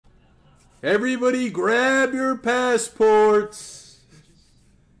Everybody grab your passports.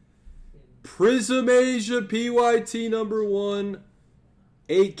 PRizm Asia PYT number 1,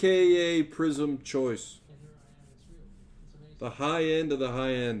 aka PRizm Choice. The high end of the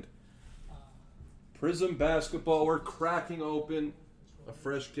high end. PRizm basketball. We're cracking open a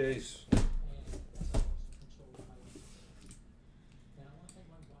fresh case.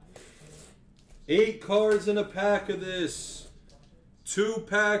 Eight cards in a pack of this. 2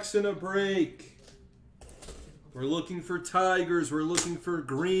 packs in a break. We're looking for tigers. We're looking for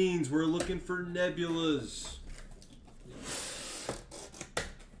greens. We're looking for nebulas.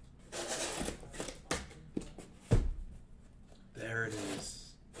 There it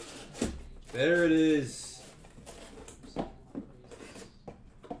is. There it is.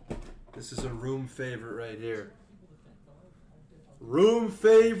 This is a room favorite right here. Room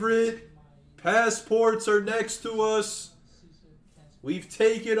favorite. Passports are next to us. We've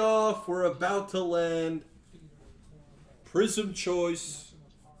taken off. We're about to land. PRizm Choice.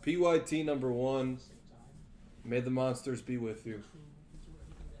 PYT number 1. May the monsters be with you.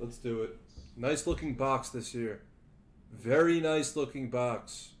 Let's do it. Nice looking box this year. Very nice looking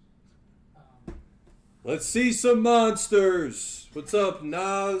box. Let's see some monsters. What's up,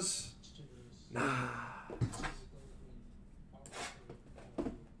 Nas? Nah.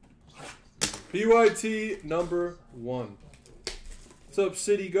 PYT number 1. What's up,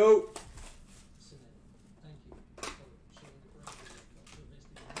 City Goat?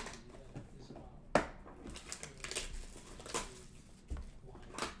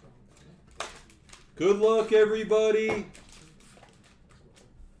 Good luck, everybody.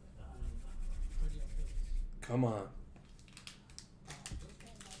 Come on.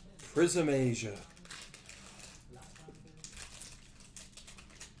 PRizm Asia.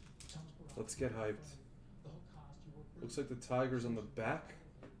 Let's get hyped. Looks like the tiger's on the back.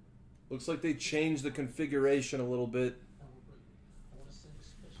 Looks like they changed the configuration a little bit.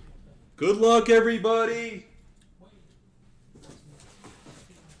 Good luck, everybody.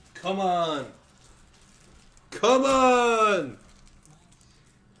 Come on. Come on.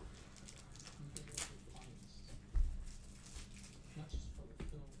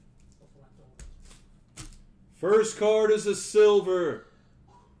 First card is a silver.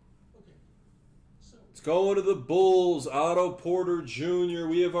 It's going to the Bulls. Otto Porter Jr.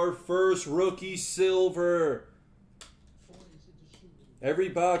 We have our first rookie silver. Every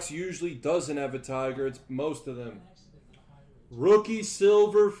box usually doesn't have a tiger. It's most of them. Rookie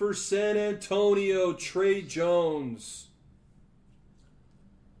silver for San Antonio, Trey Jones.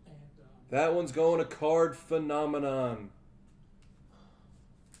 That one's going to Card Phenomenon.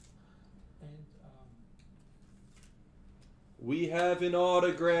 We have an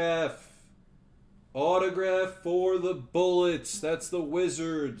autograph. Autograph for the Bullets. That's the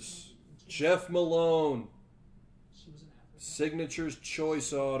Wizards. Jeff Malone. Signatures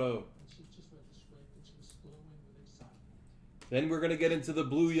Choice Auto. Then we're going to get into the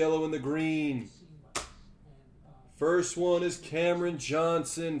blue, yellow, and the green. First one is Cameron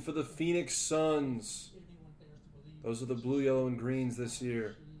Johnson for the Phoenix Suns. Those are the blue, yellow, and greens this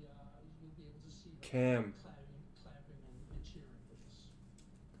year. Cam.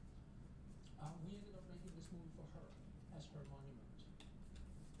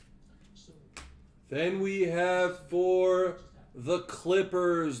 Then we have for the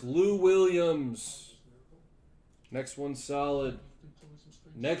Clippers, Lou Williams. Next one's solid.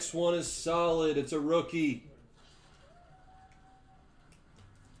 Next one is solid. It's a rookie.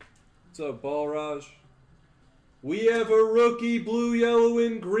 What's up, Balraj? We have a rookie blue, yellow,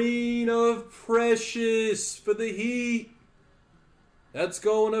 and green of Precious for the Heat. That's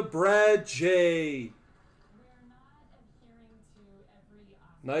going to Brad J.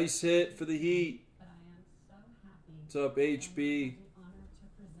 Nice hit for the Heat. What's up, HB?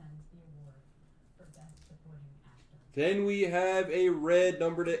 Then we have a red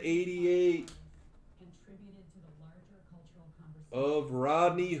number to 88 of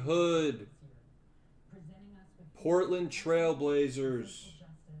Rodney Hood. Portland Trailblazers.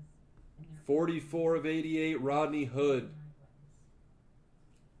 44 of 88, Rodney Hood.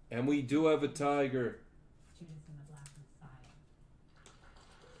 And we do have a tiger.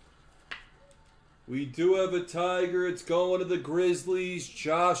 We do have a tiger. It's going to the Grizzlies.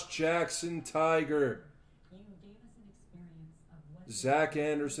 Josh Jackson, tiger. Zach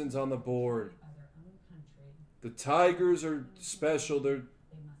Anderson's on the board. The tigers are special.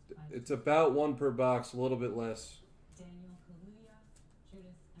 It's about 1 per box, a little bit less.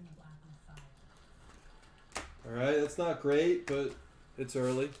 All right, that's not great, but it's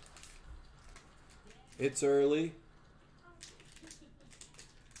early. It's early.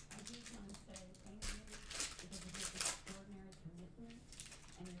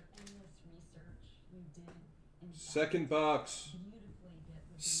 Second box.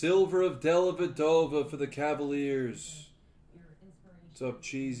 Silver of Dellavedova for the Cavaliers. What's up,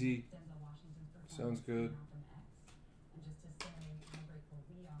 Cheesy? Sounds good.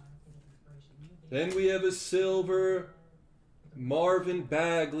 Then we have a silver Marvin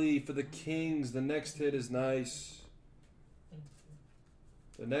Bagley for the Kings. The next hit is nice.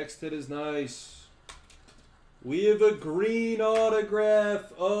 The next hit is nice. We have a green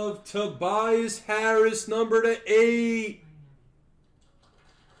autograph of Tobias Harris, number /8.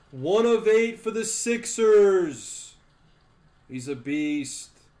 1 of 8 for the Sixers. He's a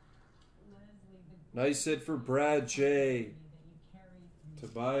beast. Nice hit for Brad J.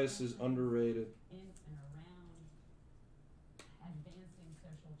 Tobias is underrated.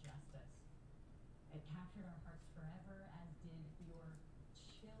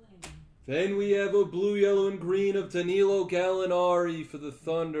 Then we have a blue, yellow, and green of Danilo Gallinari for the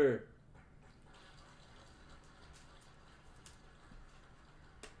Thunder.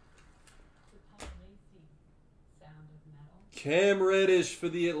 Cam Reddish for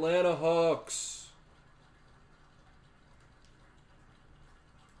the Atlanta Hawks.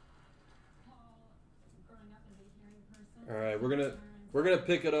 All right, we're gonna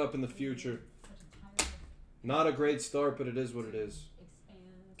pick it up in the future. Not a great start, but it is what it is.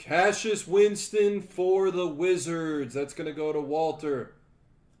 Cassius Winston for the Wizards. That's going to go to Walter.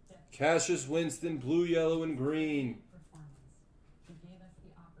 Cassius Winston, blue, yellow, and green.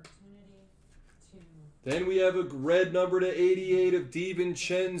 Then we have a red number /88 of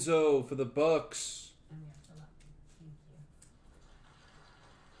DiVincenzo for the Bucks.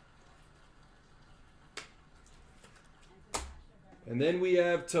 And then we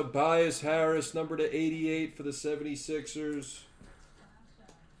have Tobias Harris, number /88 for the 76ers.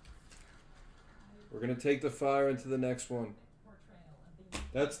 We're going to take the fire into the next one.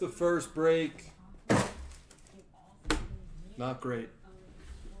 That's the first break. Not great.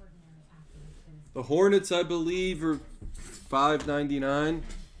 The Hornets, I believe, are $5.99.